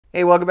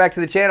Hey, welcome back to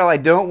the channel. I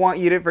don't want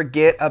you to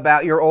forget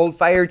about your old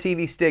Fire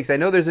TV sticks. I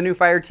know there's a new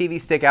Fire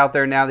TV stick out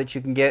there now that you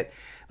can get,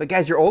 but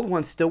guys, your old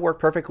ones still work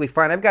perfectly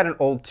fine. I've got an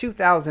old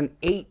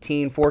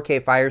 2018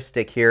 4K Fire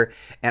Stick here,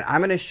 and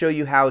I'm going to show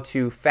you how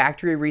to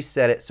factory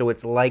reset it so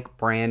it's like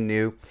brand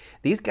new.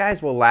 These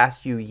guys will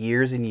last you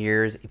years and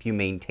years if you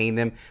maintain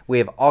them. We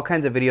have all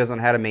kinds of videos on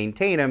how to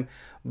maintain them,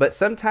 but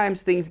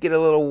sometimes things get a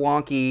little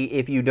wonky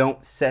if you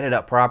don't set it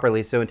up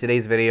properly. So in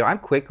today's video, I'm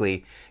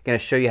quickly going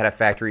to show you how to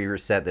factory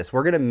reset this.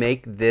 We're going to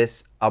make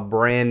this a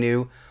brand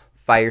new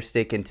Fire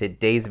Stick in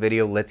today's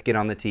video. Let's get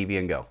on the TV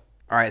and go.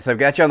 All right, so I've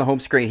got you on the home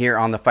screen here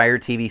on the Fire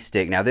TV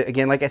stick. Now,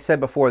 again, like I said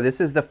before,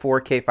 this is the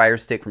 4K Fire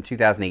Stick from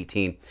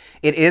 2018.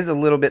 It is a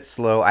little bit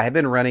slow. I have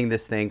been running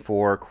this thing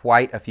for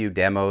quite a few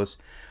demos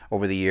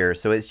over the years,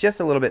 so it's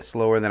just a little bit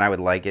slower than I would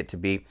like it to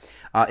be.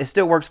 It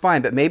still works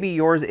fine, but maybe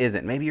yours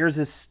isn't. Maybe yours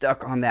is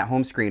stuck on that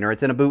home screen, or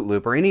it's in a boot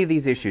loop, or any of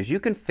these issues. You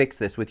can fix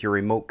this with your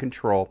remote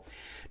control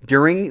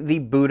during the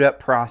boot up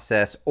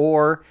process,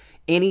 or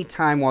any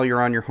time while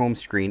you're on your home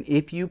screen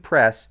if you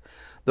press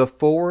the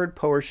forward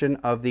portion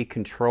of the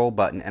control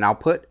button. And I'll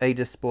put a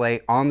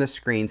display on the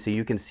screen so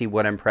you can see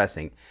what I'm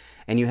pressing.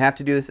 And you have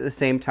to do this at the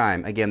same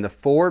time. Again, the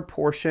forward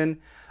portion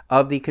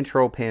of the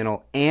control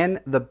panel and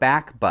the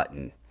back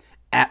button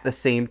at the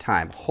same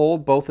time.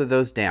 Hold both of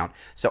those down.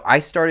 So I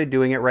started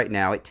doing it right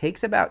now. It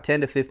takes about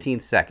 10 to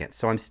 15 seconds.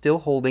 So I'm still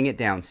holding it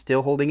down,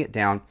 still holding it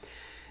down.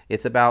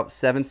 It's about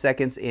 7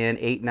 seconds in,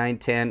 8, 9,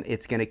 10.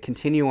 It's going to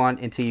continue on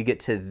until you get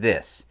to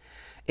this.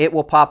 It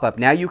will pop up.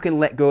 Now you can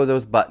let go of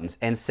those buttons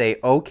and say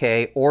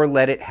okay, or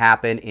let it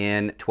happen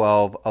in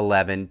 12,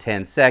 11,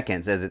 10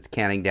 seconds. As it's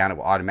counting down, it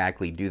will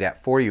automatically do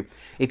that for you.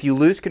 If you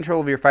lose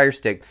control of your Fire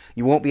Stick,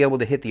 you won't be able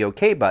to hit the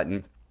OK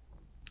button.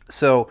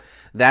 So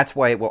that's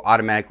why it will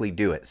automatically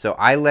do it. So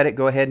I let it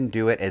go ahead and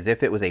do it as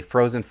if it was a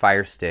frozen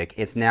Fire Stick.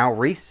 It's now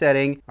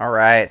resetting. All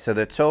right, so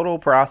the total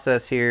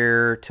process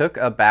here took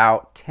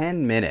about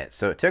 10 minutes.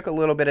 So it took a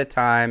little bit of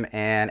time,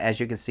 and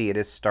as you can see, it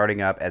is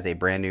starting up as a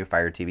brand new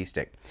Fire TV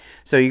stick.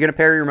 So you're gonna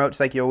pair your remote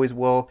just like you always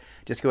will.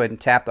 Just go ahead and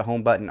tap the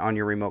home button on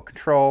your remote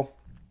control,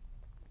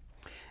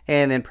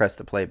 and then press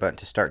the play button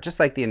to start, just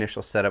like the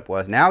initial setup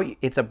was. Now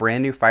it's a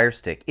brand new Fire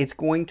Stick. It's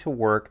going to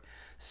work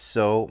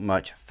so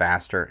much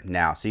faster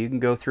now. So you can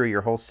go through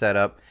your whole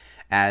setup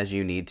as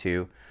you need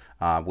to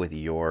with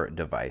your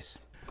device.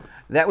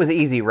 That was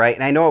easy, right?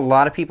 And I know a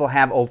lot of people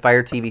have old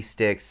Fire TV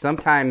sticks,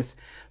 sometimes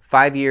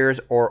 5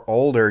 years or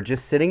older,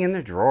 just sitting in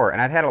the drawer.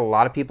 And I've had a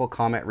lot of people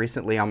comment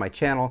recently on my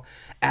channel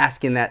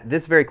asking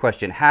this very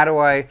question: how do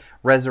I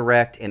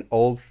resurrect an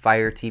old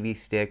Fire TV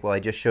stick? Well, I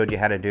just showed you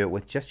how to do it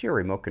with just your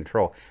remote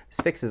control. This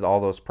fixes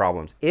all those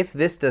problems. If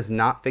this does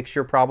not fix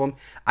your problem,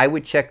 I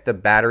would check the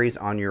batteries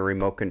on your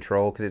remote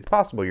control, because it's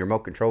possible your remote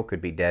control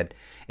could be dead,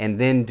 and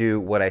then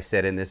do what I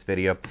said in this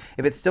video.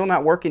 If it's still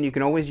not working, you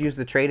can always use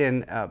the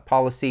trade-in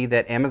policy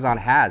that Amazon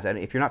has. And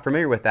if you're not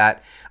familiar with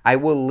that, I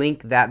will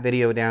link that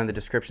video down in the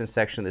description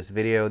section of this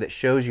video that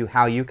shows you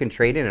how you can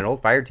trade in an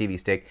old Fire TV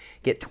stick,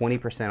 get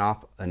 20%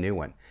 off a new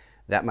one.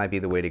 That might be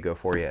the way to go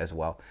for you as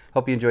well.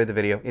 Hope you enjoyed the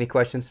video. Any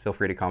questions, feel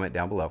free to comment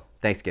down below.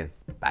 Thanks again.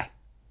 Bye.